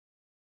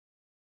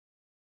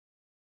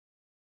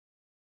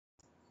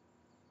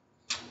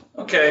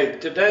Okay,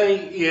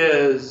 today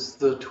is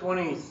the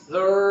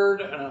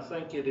 23rd, and I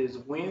think it is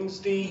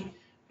Wednesday,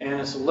 and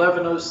it's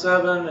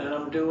 11:07, and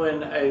I'm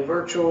doing a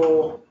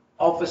virtual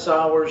office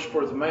hours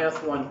for the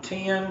Math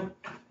 110,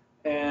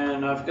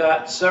 and I've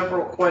got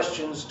several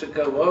questions to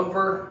go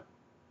over,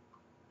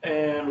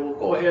 and we'll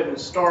go ahead and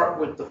start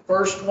with the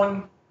first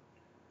one,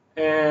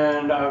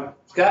 and I've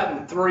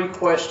gotten three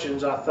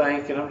questions, I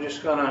think, and I'm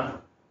just gonna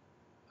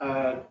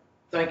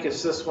think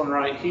it's this one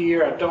right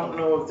here. I don't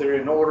know if they're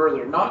in order.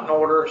 They're not in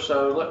order,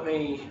 so let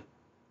me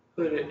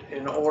put it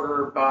in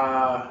order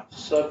by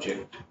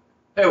subject.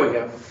 There we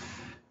go.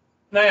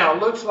 Now, it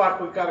looks like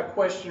we've got a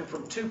question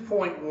from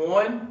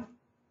 2.1,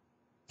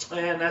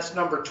 and that's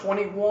number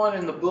 21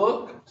 in the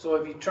book. So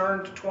if you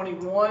turn to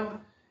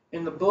 21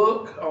 in the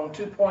book on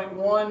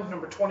 2.1,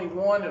 number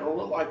 21, it'll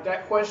look like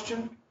that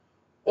question.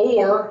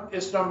 Or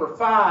it's number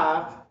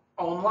 5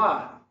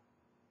 online.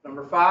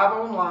 Number 5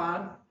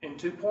 online in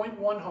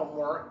 2.1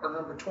 homework, or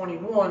number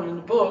 21 in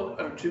the book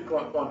under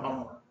 2.1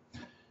 homework.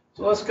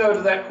 So let's go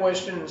to that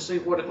question and see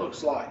what it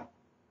looks like.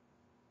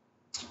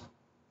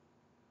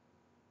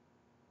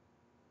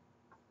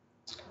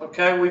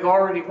 Okay, we've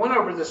already went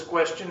over this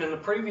question in the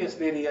previous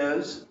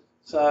videos,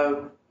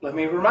 so let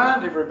me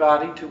remind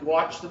everybody to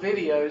watch the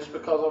videos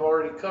because I've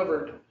already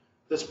covered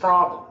this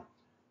problem.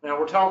 Now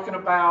we're talking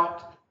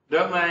about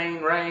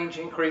domain, range,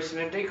 increasing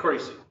and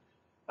decreasing.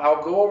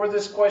 I'll go over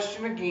this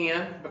question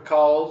again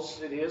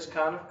because it is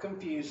kind of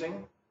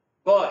confusing,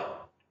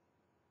 but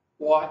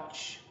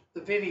watch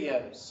the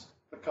videos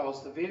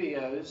because the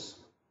videos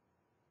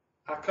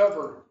I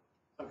cover,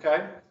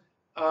 okay?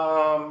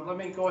 Let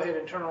me go ahead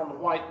and turn on the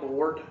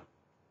whiteboard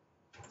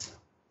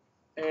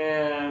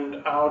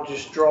and I'll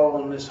just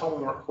draw on this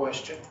homework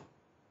question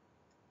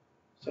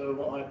so I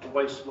won't have to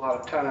waste a lot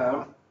of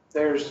time.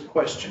 There's the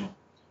question.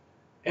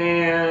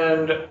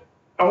 And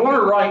I want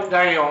to write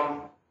down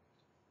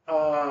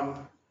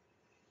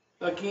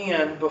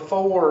again,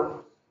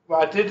 before,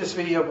 well, I did this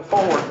video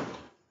before,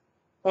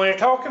 when you're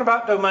talking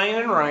about domain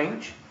and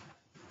range,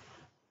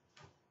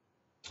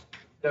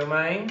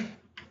 domain,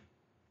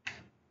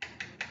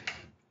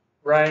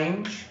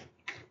 range,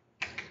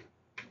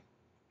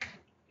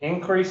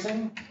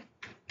 increasing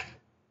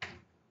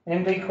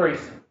and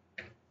decreasing,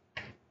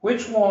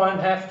 which one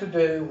has to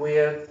do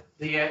with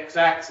the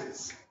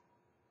x-axis?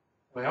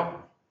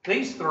 Well,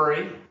 these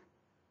three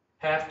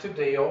have to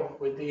deal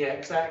with the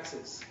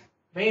x-axis,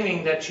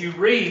 meaning that you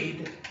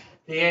read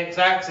the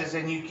x-axis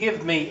and you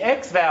give me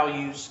x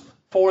values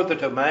for the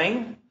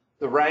domain,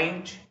 the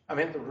range,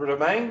 the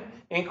domain,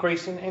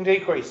 increasing and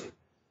decreasing.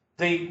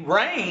 The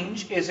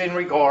range is in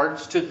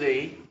regards to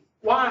the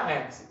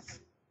y-axis.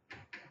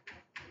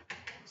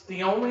 It's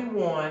the only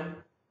one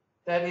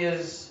that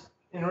is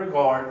in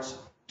regards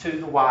to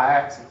the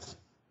y-axis.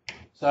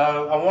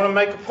 So I want to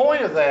make a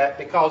point of that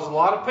because a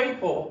lot of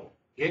people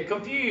get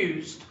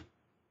confused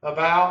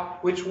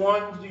about which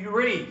one do you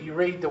read. You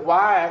read the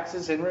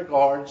y-axis in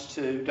regards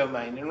to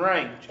domain and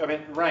range.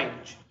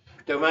 Range.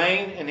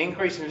 Domain and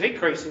increasing and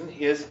decreasing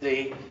is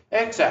the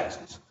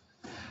x-axis.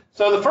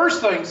 So the first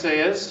thing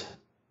says,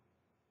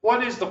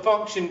 what is the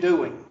function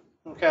doing?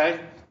 Okay,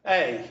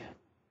 A.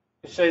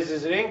 It says,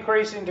 is it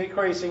increasing,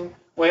 decreasing?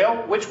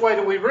 Well, which way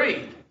do we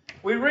read?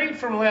 We read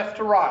from left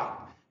to right.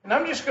 And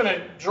I'm just going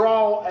to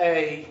draw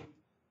I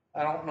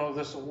don't know if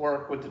this will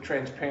work with the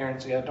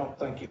transparency. I don't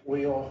think it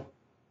will.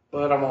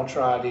 But I'm going to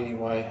try it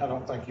anyway. I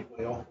don't think it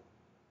will.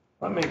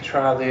 Let me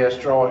try this,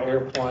 draw an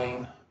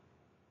airplane.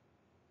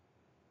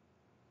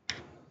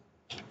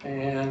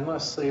 And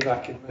let's see if I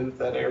can move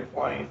that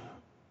airplane.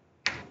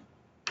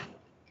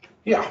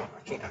 Yeah, I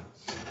can.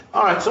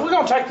 All right, so we're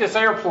going to take this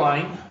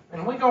airplane,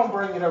 and we're going to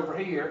bring it over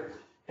here.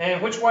 And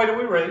which way do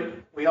we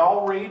read? We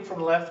all read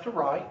from left to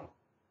right.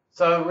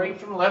 So read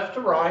from left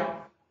to right.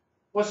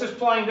 What's this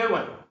plane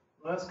doing?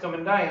 Well, it's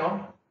coming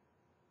down,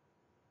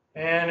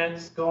 and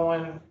it's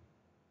going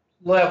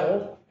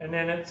level, and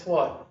then it's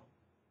what?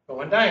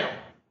 Going down.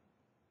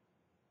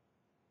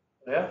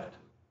 Left,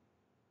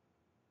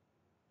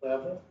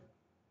 level,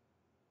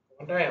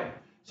 going down.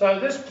 So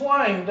this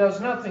plane does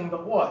nothing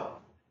but what?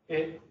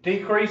 It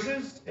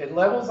decreases, it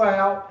levels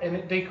out, and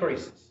it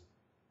decreases.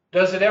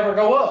 Does it ever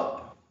go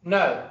up?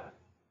 No.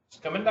 It's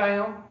coming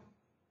down,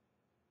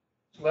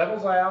 it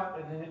levels out,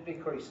 and then it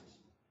decreases.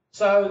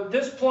 So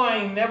this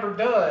plane never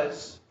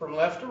does, from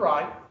left to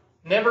right,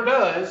 never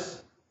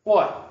does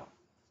what?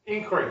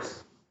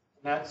 Increase.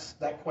 And that's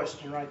that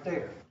question right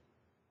there.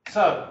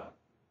 So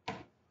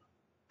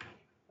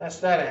that's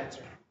that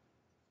answer.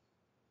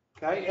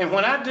 Okay, and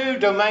when I do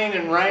domain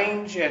and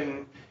range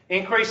and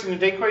increasing and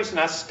decreasing,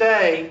 I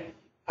stay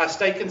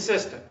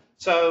consistent.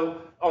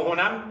 So when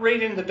I'm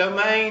reading the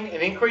domain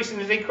and increasing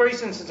and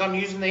decreasing, since I'm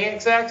using the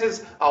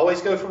x-axis, I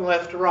always go from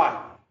left to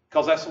right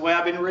because that's the way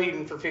I've been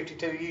reading for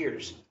 52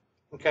 years.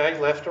 Okay,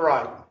 left to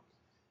right.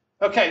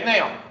 Okay,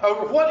 now,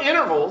 over what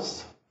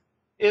intervals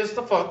is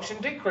the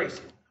function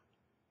decreasing?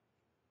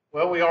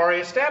 Well, we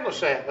already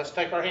established that. Let's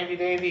take our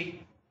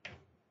handy-dandy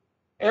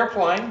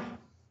airplane,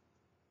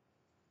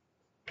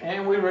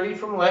 and we read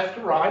from left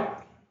to right.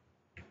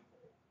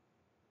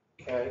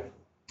 Okay.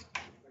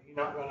 Are you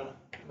not going to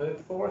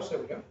move for us? There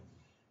we go.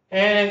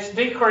 And it's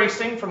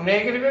decreasing from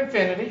negative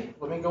infinity.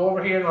 Let me go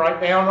over here and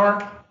write down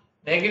our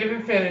negative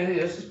infinity.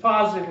 This is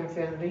positive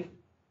infinity.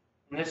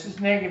 And this is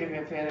negative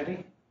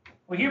infinity.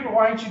 Well, Hubert,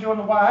 why aren't you doing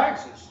the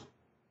y-axis?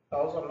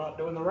 Because I'm not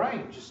doing the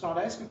range. It's not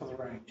asking for the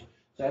range.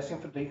 It's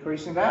asking for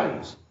decreasing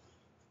values.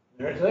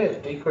 There it is.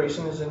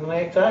 Decreasing is in the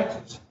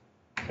x-axis.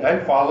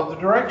 Okay, follow the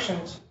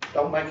directions.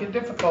 Don't make it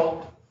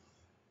difficult.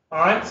 All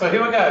right, so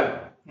here we go.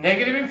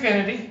 Negative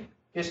infinity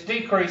is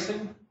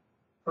decreasing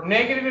from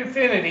negative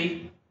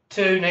infinity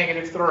to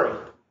negative 3.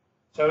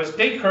 So it's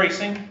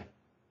decreasing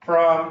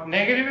from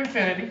negative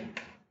infinity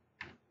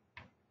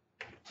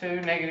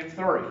to negative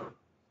 3.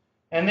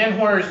 And then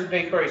where is it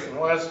decreasing?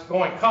 Well, it's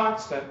going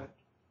constant.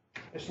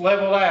 It's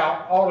leveled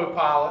out,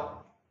 autopilot.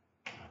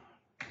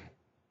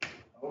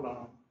 Hold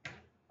on.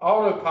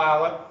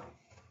 Autopilot.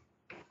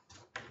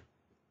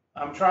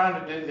 I'm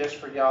trying to do this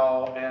for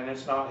y'all, and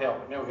it's not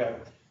helping. There we go.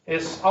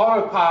 It's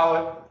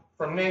autopilot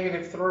from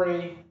negative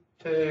 3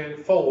 to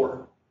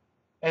 4.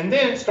 And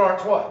then it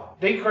starts what?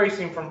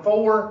 Decreasing from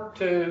 4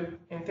 to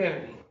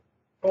infinity.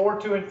 4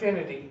 to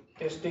infinity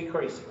is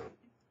decreasing.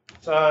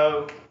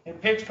 So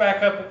it picks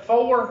back up at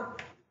 4,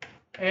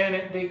 and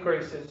it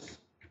decreases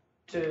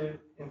to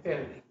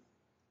infinity.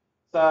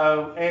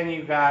 So, and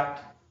you've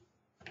got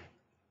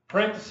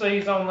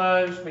parentheses on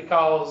those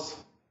because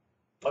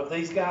of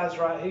these guys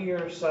right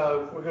here.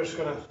 So we're just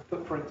going to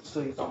put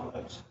parentheses on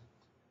those.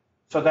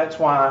 So that's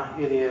why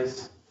it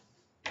is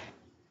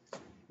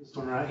this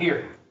one right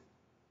here.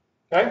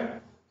 Okay?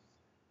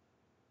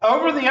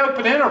 Over the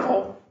open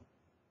interval,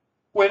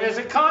 when is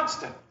it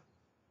constant?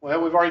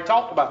 Well, we've already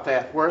talked about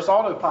that. Where's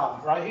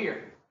autopilot? Right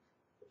here.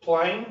 The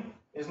plane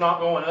is not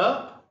going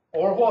up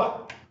or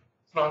what?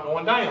 It's not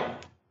going down.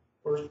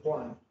 Where's the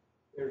plane?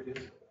 There it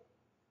is.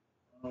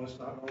 Oh, it's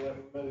not going to let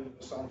me move.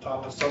 It's on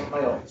top of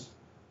something else.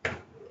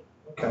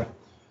 Okay.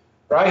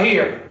 Right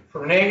here,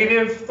 from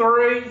negative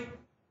 3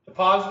 to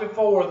positive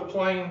 4, the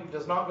plane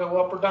does not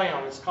go up or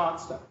down. It's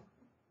constant.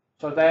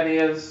 So that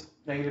is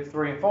negative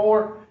 3 and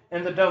 4.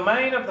 And the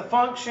domain of the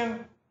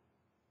function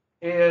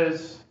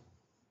is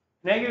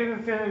negative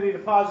infinity to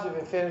positive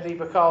infinity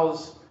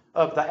because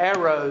of the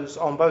arrows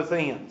on both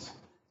ends.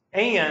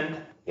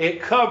 And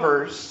it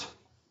covers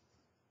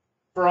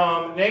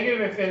from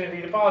negative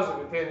infinity to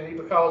positive infinity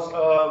because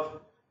of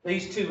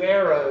these two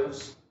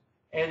arrows.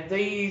 And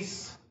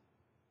these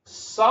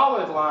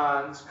solid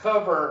lines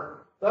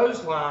cover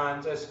those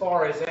lines as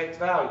far as x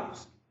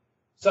values.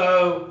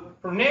 So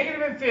from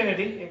negative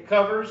infinity, it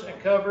covers and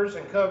covers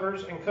and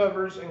covers and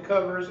covers and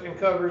covers and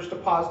covers to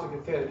positive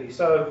infinity.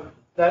 So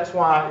that's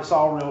why it's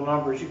all real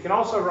numbers. You can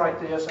also write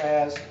this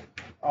as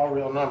all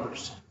real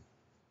numbers.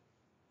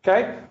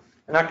 Okay?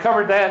 And I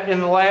covered that in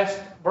the last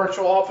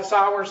virtual office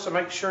hours, so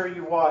make sure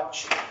you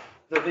watch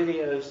the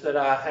videos that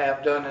I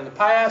have done in the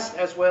past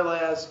as well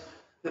as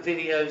the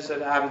videos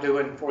that I'm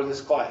doing for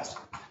this class.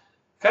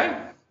 Okay?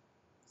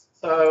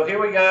 So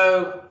here we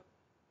go.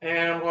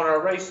 And I'm going to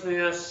erase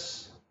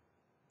this,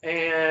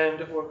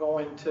 and we're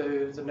going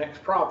to the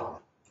next problem.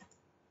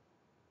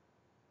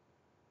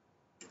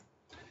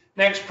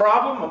 Next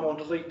problem, I'm going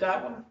to delete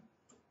that one.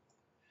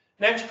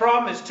 Next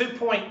problem is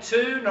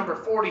 2.2, number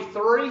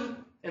 43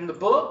 in the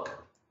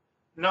book,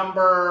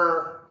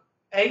 number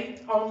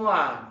 8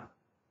 online.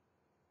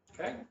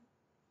 Okay?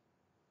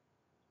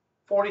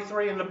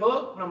 43 in the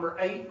book, number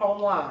 8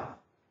 online.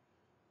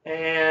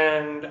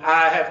 And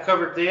I have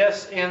covered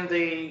this in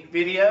the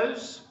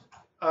videos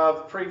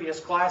of previous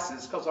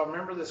classes because I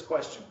remember this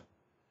question.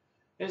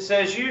 It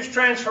says use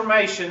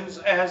transformations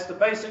as the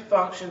basic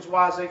functions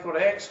y is equal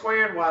to x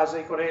squared, y is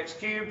equal to x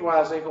cubed, y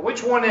is equal.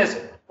 Which one is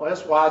it? Well,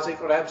 it's y is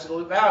equal to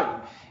absolute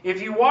value.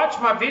 If you watch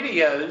my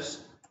videos,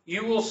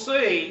 you will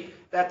see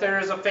that there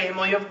is a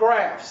family of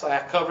graphs. I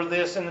covered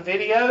this in the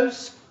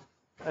videos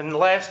in the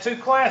last 2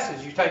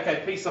 classes. You take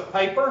a piece of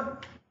paper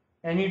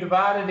and you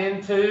divide it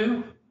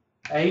into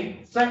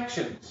 8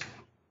 sections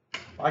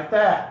like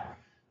that.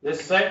 This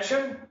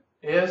section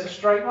is a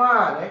straight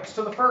line, x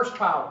to the first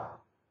power.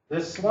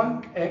 This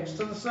one, x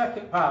to the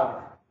second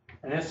power.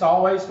 And it's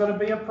always going to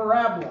be a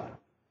parabola.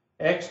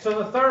 X to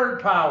the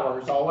third power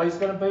is always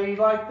going to be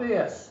like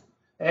this.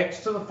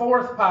 X to the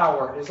fourth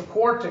power is a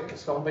quartic.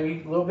 It's going to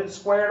be a little bit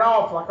squared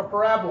off like a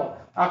parabola.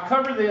 I'll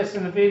cover this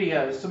in the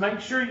videos, so make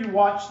sure you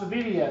watch the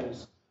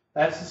videos.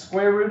 That's the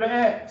square root of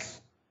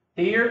x.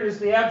 Here is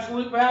the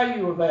absolute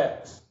value of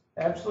x.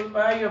 Absolute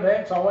value of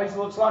x always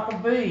looks like a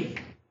v.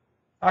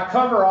 I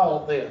cover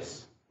all of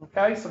this.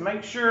 Okay, so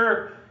make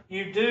sure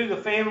you do the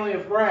family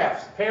of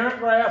graphs. Parent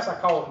graphs, I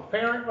call them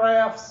parent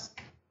graphs,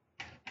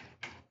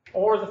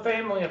 or the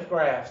family of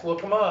graphs.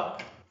 Look them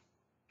up.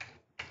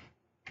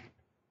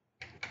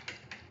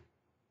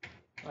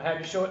 I had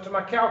to show it to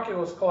my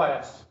calculus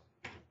class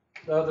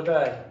the other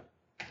day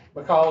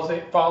because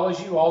it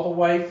follows you all the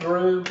way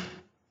through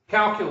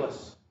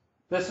calculus.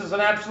 This is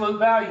an absolute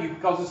value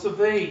because it's a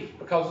v,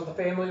 because of the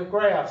family of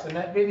graphs in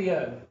that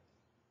video.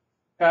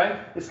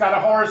 Okay, it's got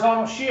a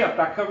horizontal shift.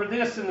 I covered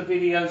this in the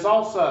videos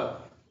also.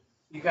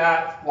 You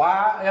got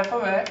y f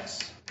of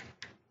x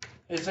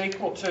is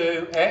equal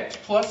to x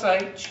plus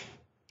h,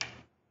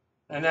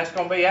 and that's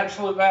going to be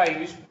absolute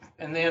values,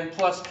 and then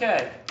plus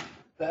k.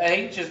 The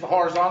h is the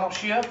horizontal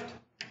shift,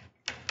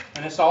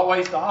 and it's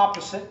always the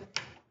opposite,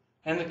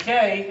 and the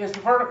k is the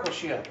vertical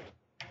shift.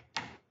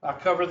 I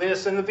cover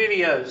this in the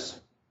videos.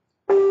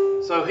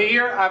 So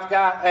here I've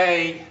got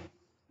a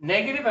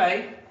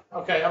 -8.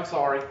 Okay, I'm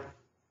sorry.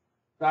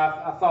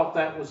 I thought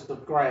that was the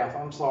graph.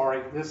 I'm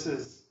sorry. This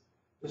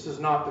is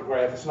not the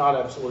graph. It's not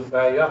absolute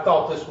value. I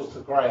thought this was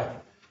the graph.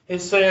 It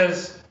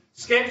says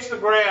sketch the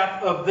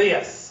graph of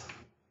this.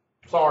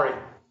 Sorry.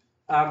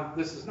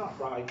 This is not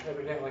right.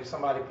 Evidently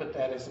somebody put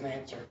that as an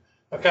answer.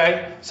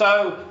 Okay,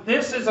 so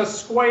this is a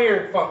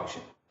squared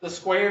function. The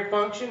squared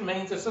function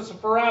means this is a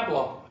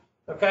parabola.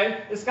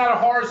 Okay, it's got a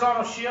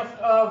horizontal shift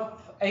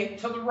of 8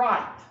 to the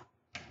right.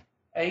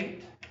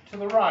 8 to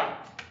the right.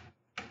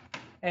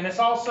 And it's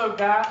also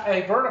got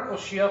a vertical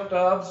shift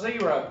of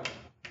 0.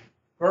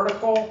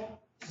 Vertical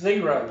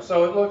 0.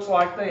 So it looks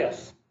like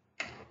this.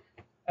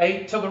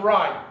 8 to the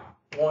right.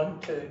 1,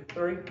 2,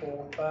 3,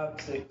 4,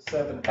 5, 6,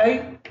 7,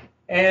 8.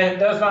 And it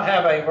does not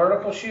have a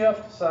vertical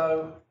shift,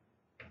 so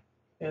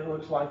it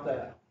looks like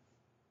that.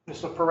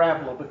 It's a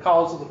parabola.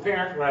 Because of the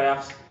parent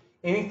graphs,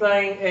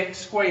 anything x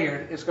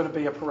squared is going to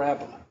be a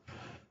parabola.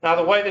 Now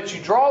the way that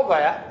you draw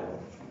that,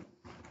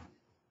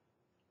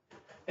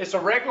 it's a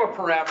regular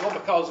parabola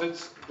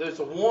because there's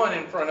a 1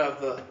 in front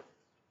of the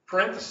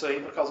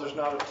parenthesis because there's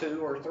not a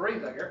 2 or 3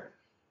 there.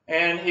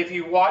 And if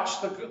you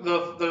watch the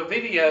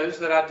videos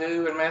that I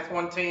do in Math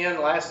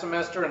 110 last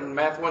semester and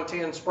Math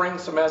 110 spring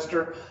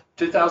semester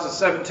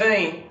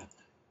 2017,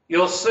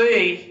 you'll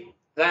see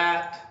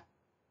that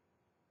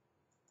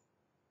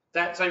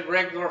that's a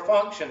regular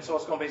function. So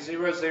it's going to be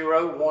 0,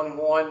 0, 1,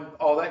 1,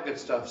 all that good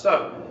stuff.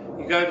 So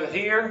you go to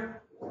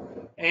here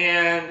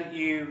and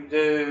you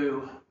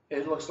do,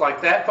 it looks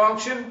like that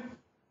function.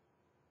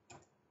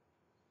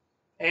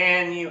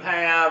 And you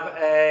have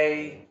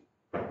a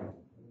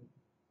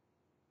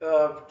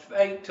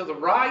 8 to the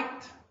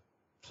right.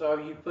 So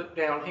you put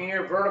down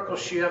here vertical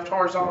shift,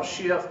 horizontal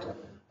shift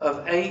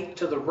of 8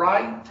 to the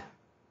right.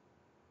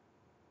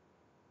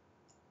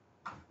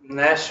 And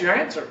that's your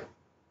answer.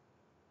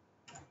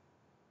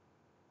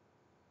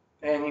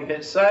 And you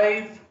hit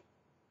save,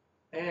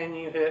 and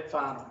you hit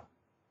final.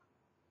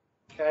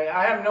 Okay,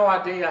 I have no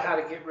idea how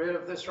to get rid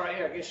of this right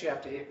here. I guess you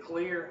have to hit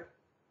clear.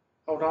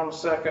 Hold on a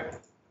second.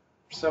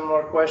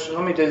 Similar question.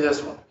 Let me do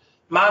this one.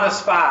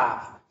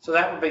 -5. So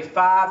that would be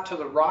 5 to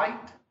the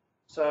right.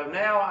 So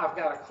now I've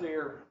got a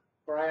clear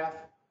graph.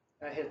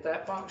 I hit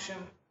that function.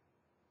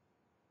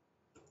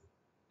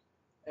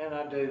 And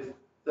I do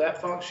that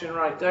function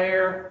right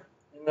there.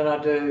 And then I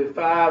do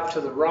 5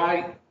 to the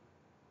right.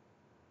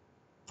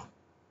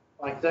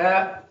 Like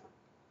that.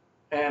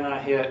 And I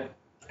hit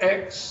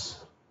X.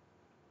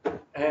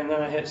 And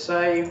then I hit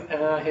save.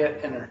 And then I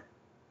hit enter.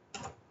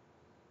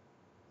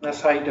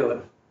 That's how you do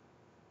it.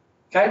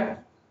 Okay?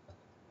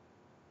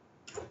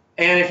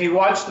 And if you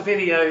watch the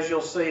videos,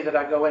 you'll see that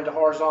I go into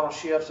horizontal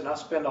shifts and I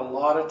spend a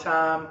lot of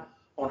time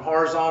on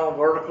horizontal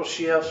vertical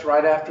shifts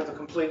right after the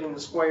completing the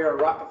square or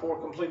right before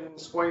completing the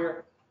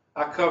square.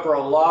 I cover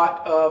a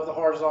lot of the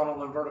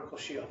horizontal and vertical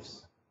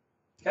shifts.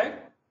 Okay?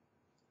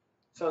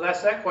 So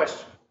that's that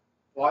question.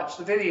 Watch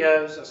the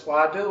videos. That's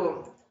why I do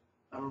them.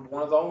 I'm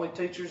one of the only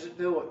teachers that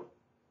do it.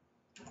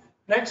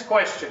 Next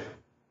question.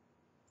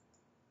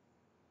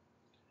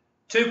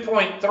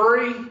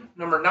 2.3,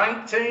 number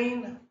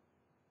 19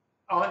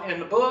 in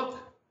the book,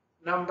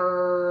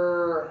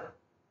 number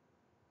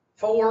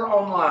 4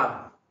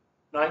 online.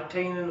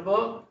 19 in the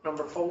book,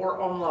 number 4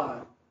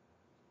 online.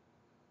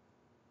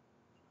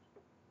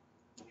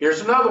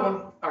 Here's another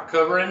one I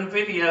cover in the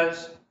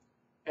videos,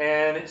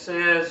 and it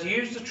says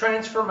use the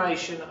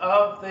transformation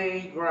of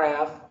the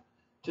graph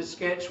to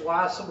sketch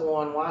y sub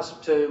 1, y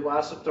sub 2,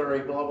 y sub 3,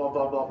 blah, blah,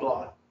 blah, blah,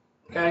 blah.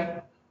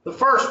 Okay? The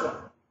first one,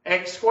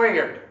 x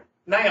squared.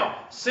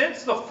 Now,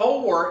 since the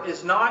 4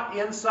 is not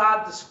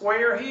inside the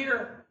square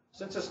here,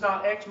 since it's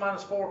not x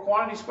minus 4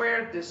 quantity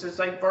squared, this is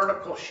a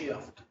vertical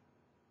shift.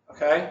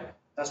 Okay?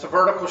 That's the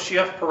vertical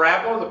shift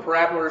parabola. The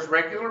parabola is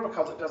regular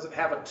because it doesn't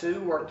have a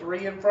 2 or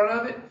 3 in front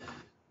of it.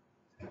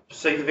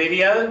 See the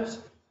videos.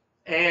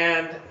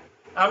 And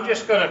I'm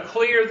just going to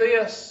clear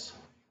this.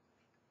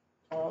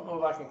 I don't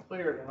know if I can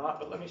clear it or not,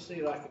 but let me see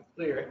if I can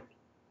clear it.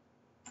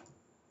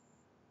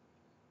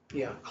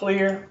 Yeah,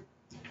 clear.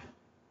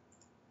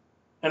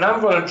 And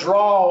I'm going to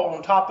draw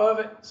on top of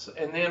it,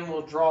 and then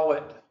we'll draw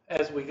it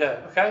as we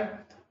go, okay?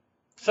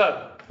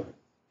 So,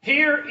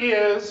 here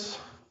is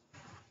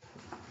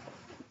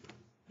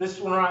this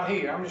one right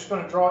here. I'm just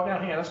going to draw it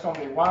down here. That's going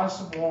to be y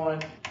sub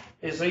 1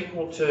 is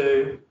equal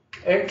to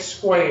x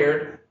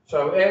squared,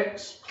 so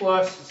x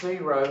plus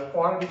 0,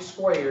 quantity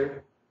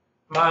squared,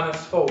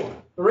 minus 4.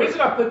 The reason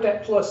I put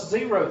that plus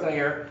 0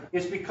 there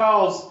is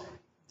because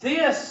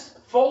this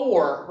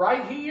 4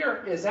 right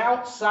here is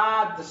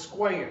outside the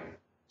square.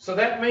 So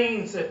that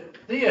means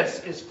that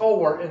this is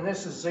 4 and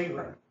this is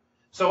 0.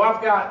 So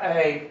I've got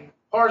a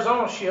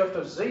horizontal shift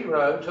of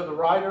 0 to the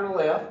right or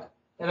left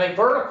and a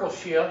vertical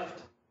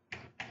shift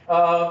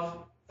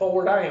of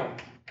 4 down.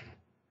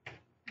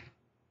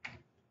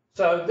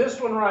 So this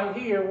one right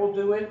here, we'll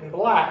do it in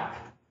black.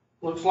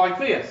 Looks like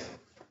this.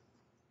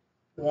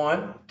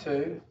 1,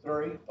 2,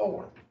 3,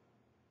 4.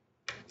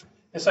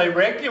 It's a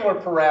regular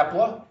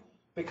parabola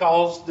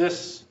because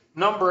this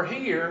number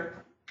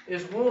here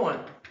is 1.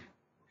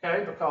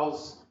 Okay,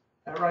 because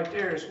that right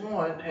there is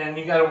 1, and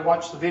you got to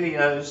watch the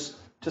videos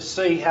to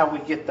see how we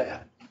get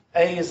that.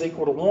 A is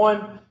equal to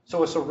 1,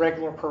 so it's a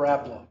regular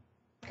parabola.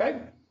 Okay?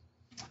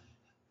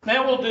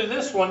 Now we'll do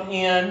this one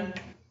in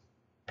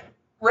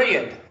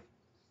red.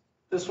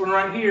 This one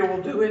right here,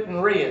 we'll do it in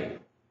red.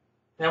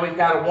 Now we've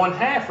got a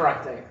 1/2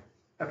 right there.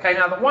 Okay,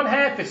 now the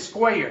 1/2 is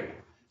squared.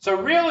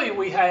 So really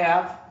we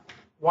have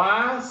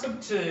y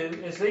sub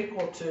 2 is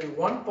equal to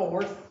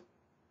 1/4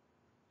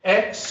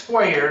 x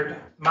squared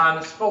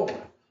minus 4.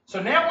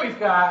 So now we've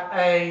got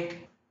a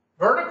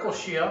vertical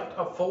shift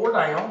of 4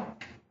 down.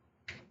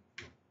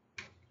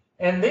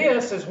 And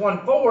this is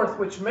 1/4,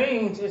 which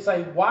means it's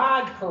a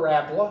wide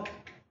parabola.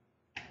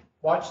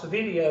 Watch the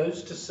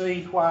videos to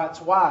see why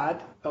it's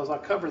wide, because I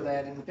cover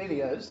that in the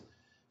videos.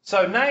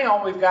 So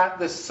now we've got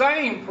the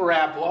same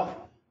parabola,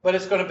 but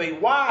it's going to be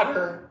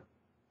wider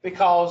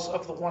because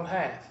of the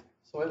 1/2.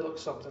 So it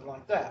looks something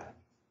like that.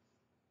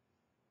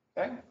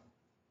 Okay?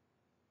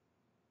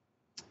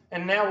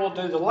 And now we'll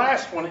do the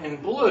last one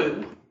in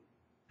blue.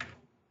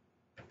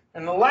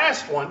 And the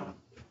last one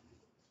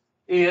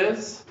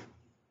is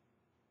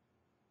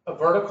a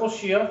vertical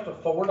shift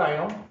of 4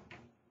 down.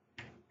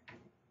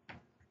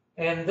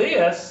 And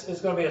this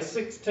is going to be a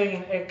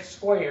 16x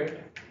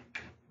squared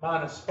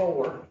minus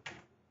 4.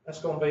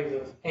 That's going to be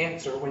the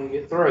answer when you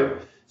get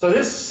through. So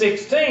this is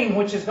 16,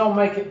 which is going to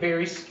make it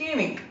very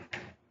skinny.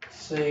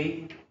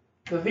 See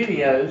the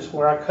videos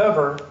where I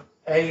cover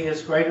A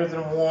is greater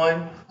than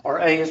 1 or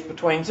A is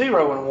between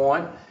 0 and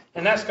 1,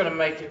 and that's going to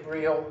make it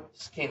real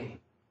skinny.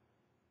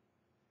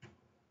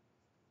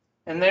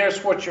 And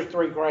there's what your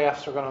 3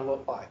 graphs are going to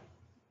look like.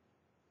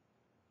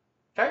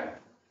 Okay?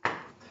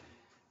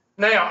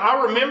 Now,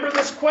 I remember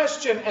this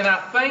question, and I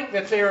think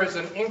that there is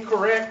an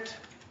incorrect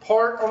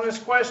part on this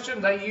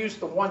question. They use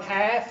the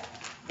 1/2.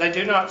 They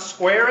do not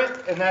square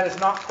it, and that is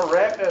not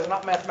correct. That is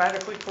not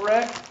mathematically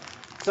correct.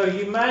 So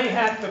you may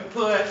have to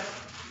put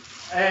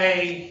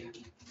a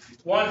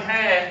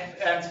 1/2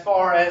 as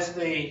far as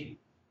the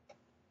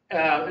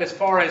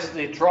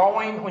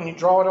drawing when you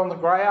draw it on the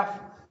graph.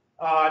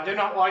 I do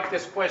not like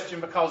this question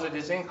because it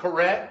is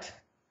incorrect.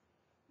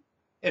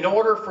 In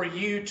order for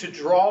you to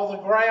draw the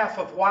graph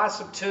of y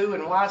sub 2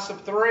 and y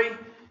sub 3,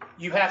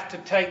 you have to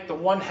take the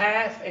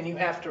 1/2 and you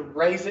have to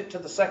raise it to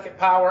the second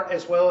power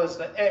as well as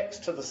the x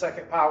to the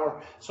second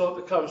power, so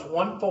it becomes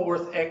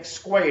 1/4 x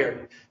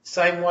squared.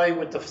 Same way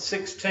with the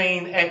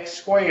 16x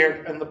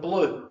squared in the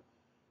blue.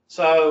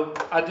 So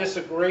I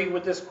disagree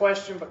with this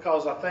question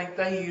because I think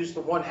they use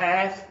the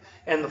 1/2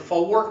 and the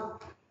 4,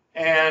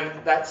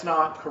 and that's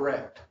not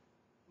correct.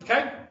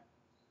 Okay?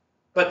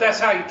 But that's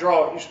how you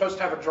draw it. You're supposed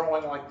to have a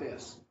drawing like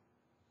this.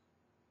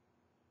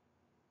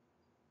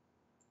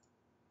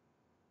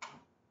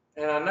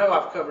 And I know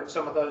I've covered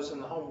some of those in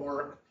the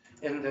homework,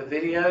 in the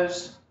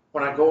videos.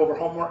 When I go over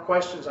homework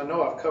questions, I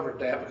know I've covered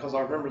that because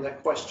I remember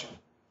that question.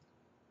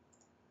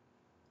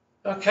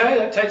 Okay,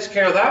 that takes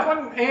care of that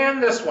one.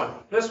 And this one.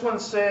 This one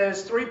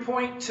says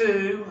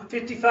 3.2,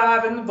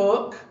 55 in the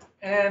book,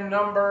 and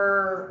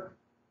number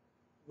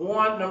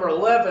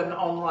 11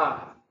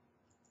 online.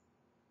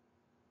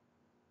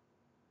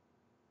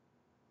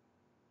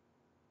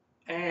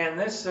 And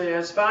this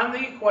says, find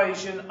the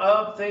equation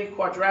of the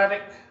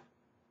quadratic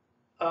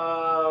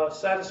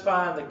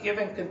satisfying the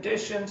given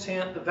conditions,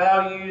 hint the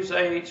values,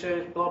 h,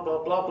 blah,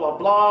 blah, blah, blah,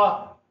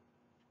 blah.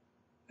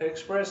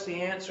 Express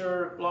the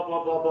answer, blah,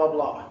 blah, blah, blah,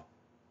 blah.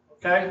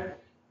 Okay?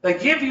 They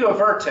give you a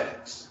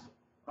vertex,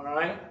 all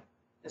right?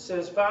 It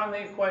says, find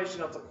the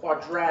equation of the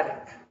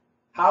quadratic.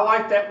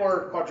 Highlight that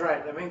word,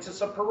 quadratic. That means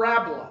it's a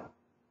parabola.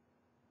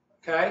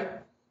 Okay?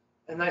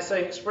 And they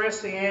say,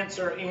 express the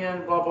answer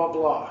in blah, blah,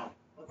 blah.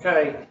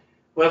 Okay,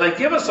 well, they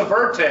give us a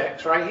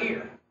vertex right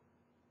here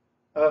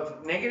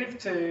of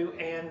 -2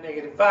 and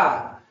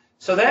 -5.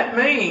 So that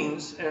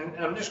means, and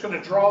I'm just going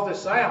to draw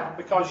this out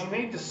because you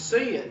need to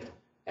see it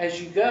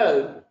as you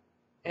go,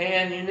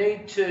 and you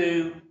need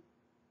to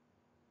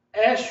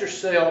ask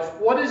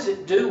yourself, what is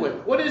it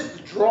doing? What is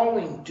the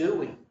drawing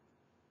doing?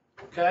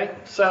 Okay,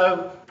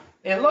 so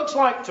it looks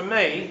like to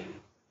me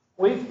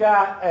we've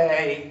got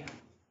a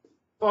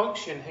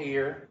function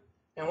here,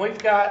 and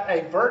we've got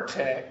a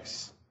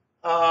vertex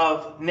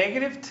of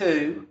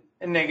 -2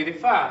 and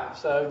 -5.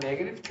 So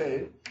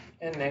 -2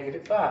 and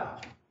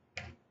 -5.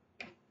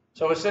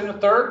 So it's in the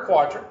third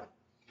quadrant.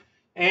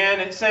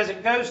 And it says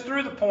it goes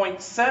through the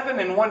points 7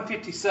 and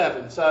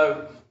 157.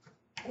 So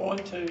 1,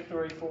 2,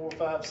 3, 4,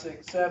 5,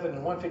 6, 7,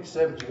 and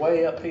 157 is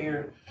way up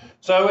here.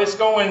 So it's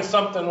going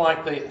something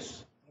like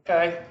this.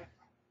 Okay?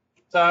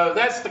 So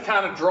that's the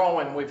kind of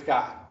drawing we've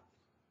got.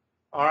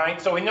 All right?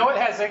 So we know it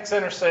has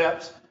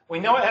x-intercepts. We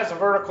know it has a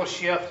vertical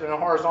shift and a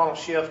horizontal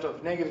shift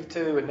of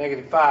 -2 and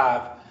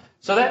 -5.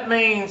 So that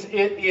means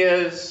it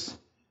is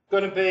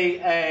going to be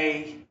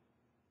a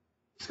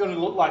it's going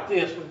to look like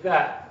this. We've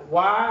got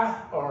y,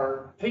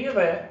 or p of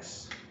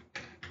x,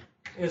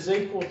 is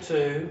equal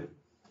to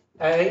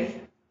a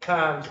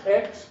times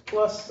x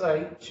plus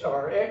h,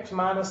 or x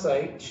minus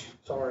h,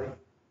 sorry.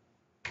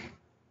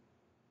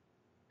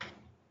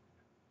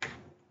 I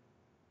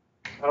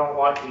don't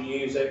like to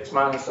use x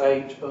minus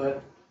h,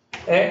 but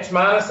x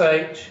minus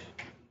h,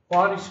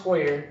 quantity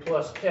squared,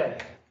 plus k.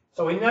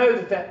 So we know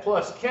that that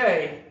plus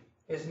k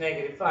is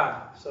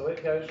 -5, so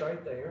it goes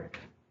right there.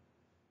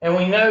 And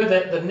we know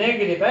that the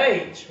negative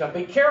h, now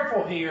be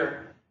careful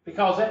here,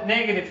 because that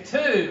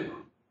 -2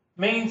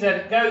 means that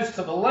it goes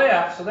to the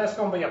left, so that's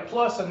going to be a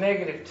plus a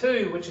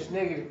 -2, which is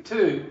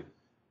 -2,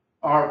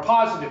 or a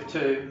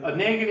 +2. A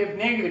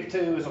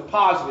 -2 is a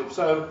positive,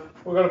 so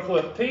we're going to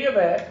put p of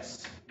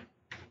x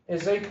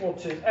is equal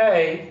to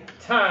a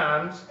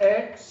times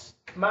x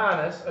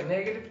minus a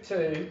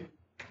 -2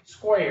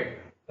 squared.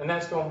 And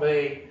that's going to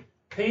be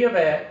p of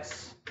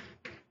x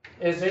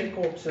is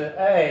equal to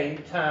a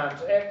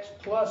times x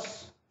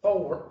plus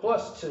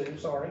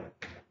 2,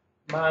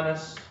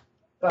 minus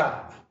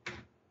 5.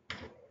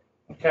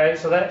 Okay,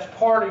 so that's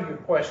part of your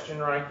question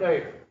right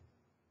there.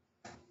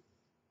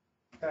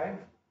 Okay.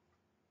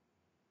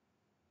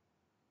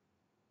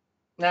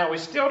 Now we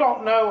still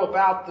don't know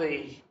about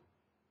the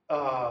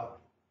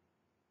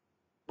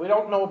we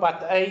don't know about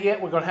the a yet.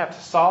 We're going to have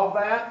to solve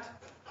that.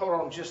 Hold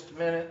on just a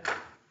minute.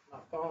 My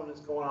phone is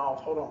going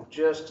off. Hold on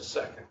just a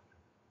second.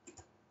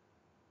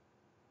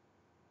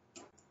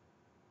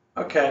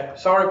 Okay,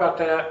 sorry about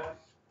that.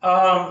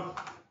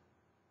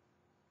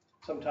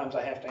 Sometimes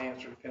I have to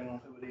answer depending on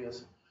who it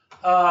is.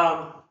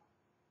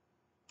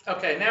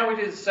 Okay, now we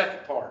do the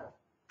second part.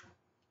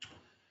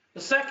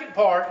 The second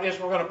part is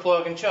we're going to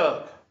plug and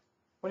chug.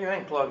 What do you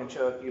think, plug and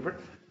chug,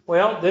 Hubert?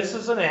 Well, this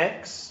is an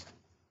x,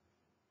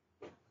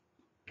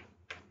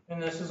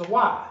 and this is a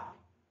y.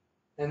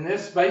 And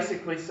this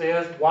basically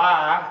says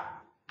y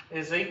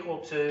is equal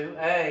to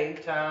a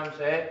times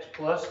x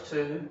plus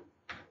 2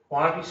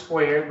 quantity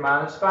squared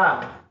minus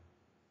 5.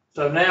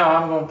 So now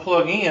I'm going to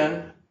plug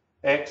in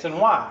x and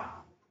y.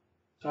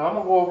 So I'm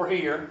going to go over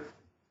here,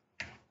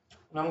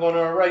 and I'm going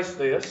to erase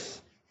this.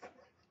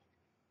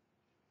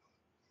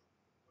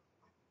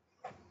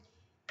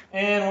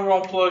 And we're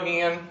going to plug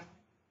in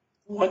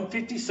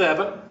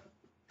 157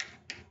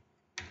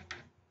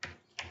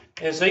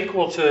 is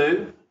equal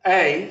to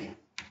a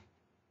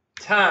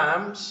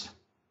times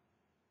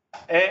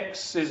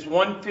x is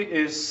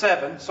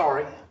 7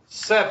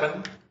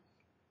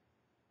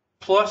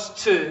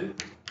 plus 2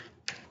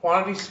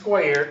 quantity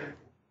squared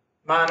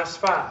minus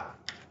 5.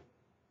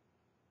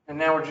 And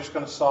now we're just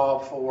going to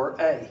solve for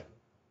a.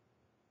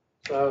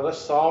 So let's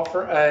solve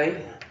for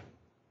a.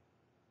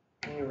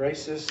 Let me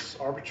erase this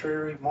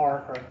arbitrary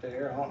mark right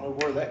there. I don't know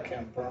where that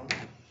came from.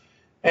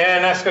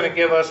 And that's going to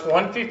give us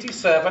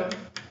 157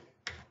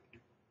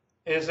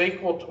 is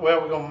equal to,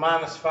 well, we're going to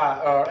minus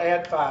 5, or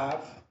add 5.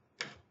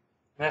 And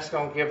that's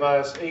going to give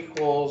us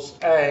equals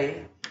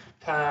a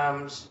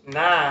times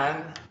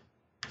 9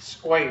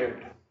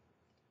 squared.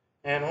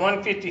 And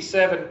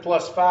 157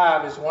 plus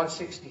 5 is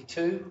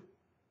 162,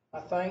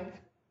 I think.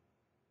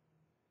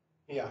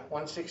 Yeah,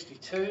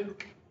 162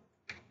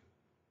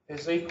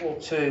 is equal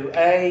to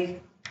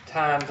a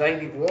times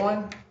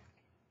 81,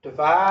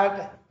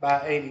 divide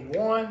by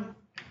 81,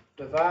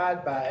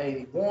 divide by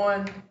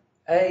 81.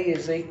 A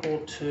is equal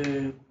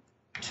to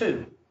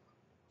 2.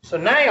 So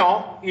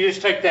now you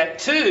just take that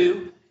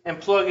 2 and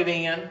plug it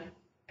in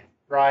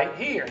right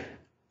here.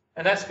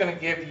 And that's going to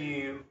give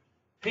you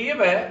p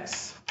of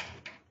x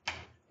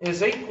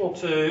is equal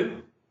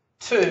to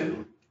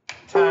 2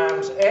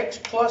 times x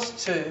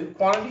plus 2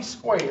 quantity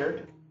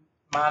squared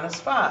minus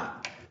 5.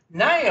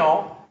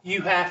 Now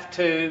you have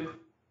to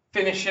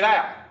finish it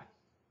out.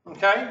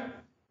 Okay?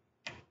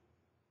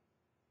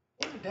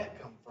 Where did that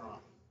come from?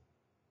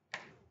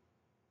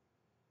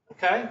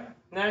 Okay?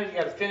 Now you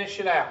got to finish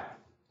it out.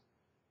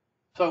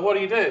 So what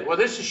do? Well,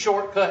 this is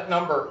shortcut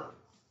number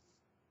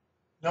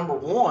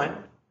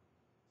 1.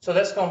 So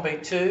that's going to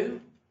be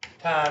 2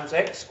 times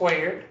x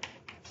squared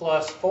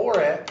plus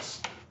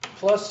 4x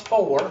plus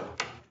 4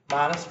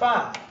 minus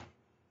 5.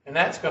 And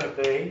that's going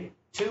to be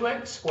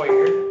 2x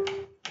squared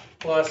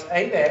plus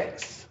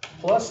 8x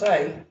plus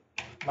 8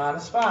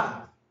 minus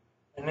 5.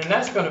 And then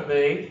that's going to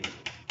be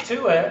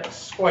 2x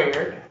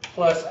squared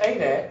plus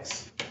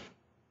 8x,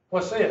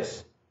 what's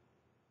this?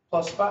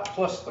 Plus 5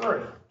 plus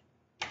 3.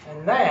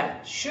 And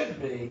that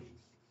should be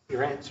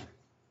your answer.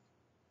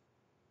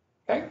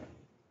 Okay?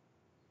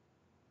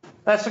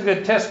 That's a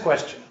good test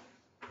question.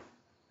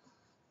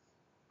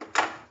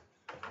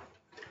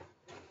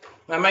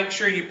 Now make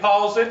sure you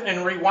pause it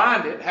and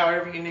rewind it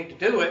however you need to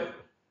do it,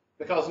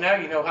 because now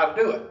you know how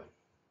to do it.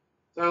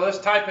 So let's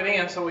type it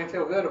in so we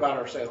feel good about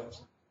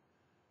ourselves.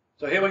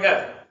 So here we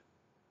go.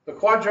 The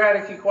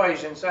quadratic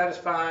equation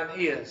satisfying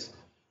is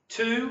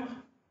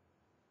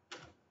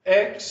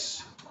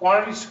 2x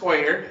quantity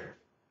squared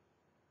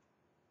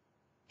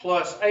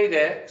plus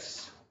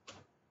 8x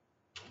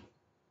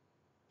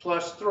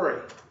plus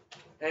 3.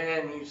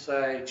 And you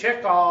say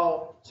check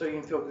all so you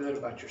can feel good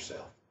about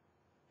yourself.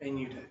 And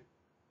you do.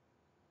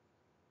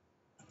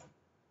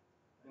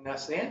 And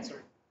that's the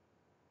answer.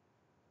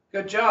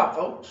 Good job,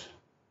 folks.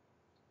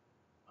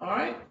 All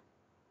right.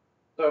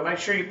 So make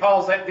sure you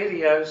pause that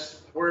video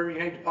wherever you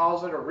need to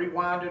pause it or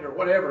rewind it or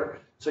whatever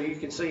so you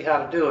can see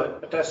how to do it.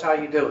 But that's how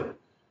you do it.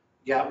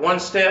 You got one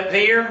step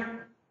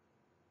here.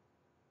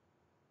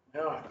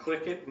 Now I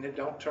click it and it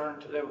don't turn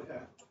to, there we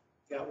go.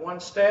 You got one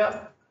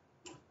step.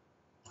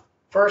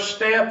 First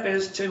step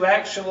is to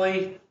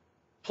actually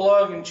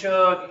plug and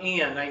chug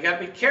in. Now you got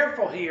to be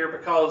careful here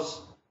because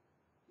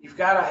you've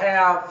got to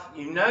have,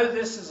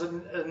 this is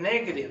a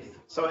negative,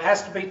 so it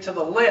has to be to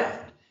the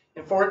left.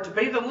 And for it to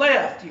be the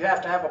left, you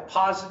have to have a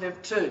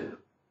positive 2.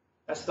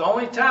 That's the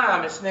only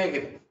time it's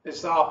negative.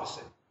 It's the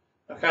opposite.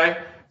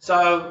 Okay?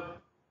 So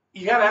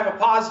you got to have a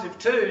positive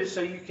 2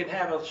 so you can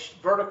have a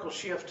vertical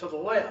shift to the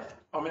left.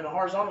 A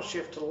horizontal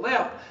shift to the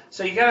left.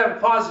 So you got to have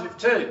a positive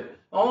 2.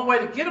 The only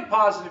way to get a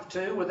positive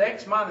 2 with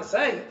x minus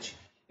h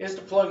is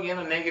to plug in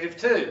a negative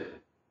 2. And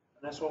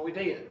that's what we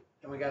did.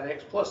 And we got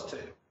x plus 2.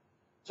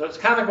 So it's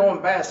kind of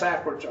going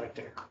backwards right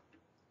there.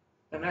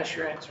 And that's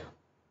your answer.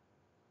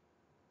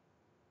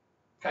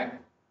 Okay?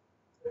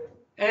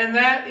 And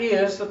that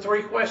is the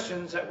 3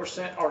 questions that were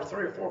sent, or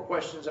 3 or 4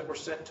 questions that were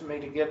sent to me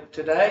to get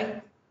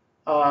today.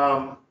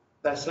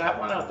 That's that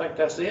one. I think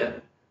that's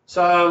it.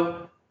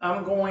 So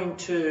I'm going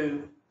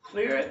to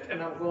clear it,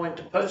 and I'm going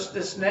to post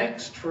this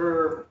next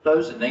for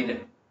those that need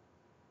it.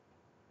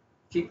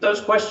 Keep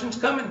those questions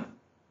coming.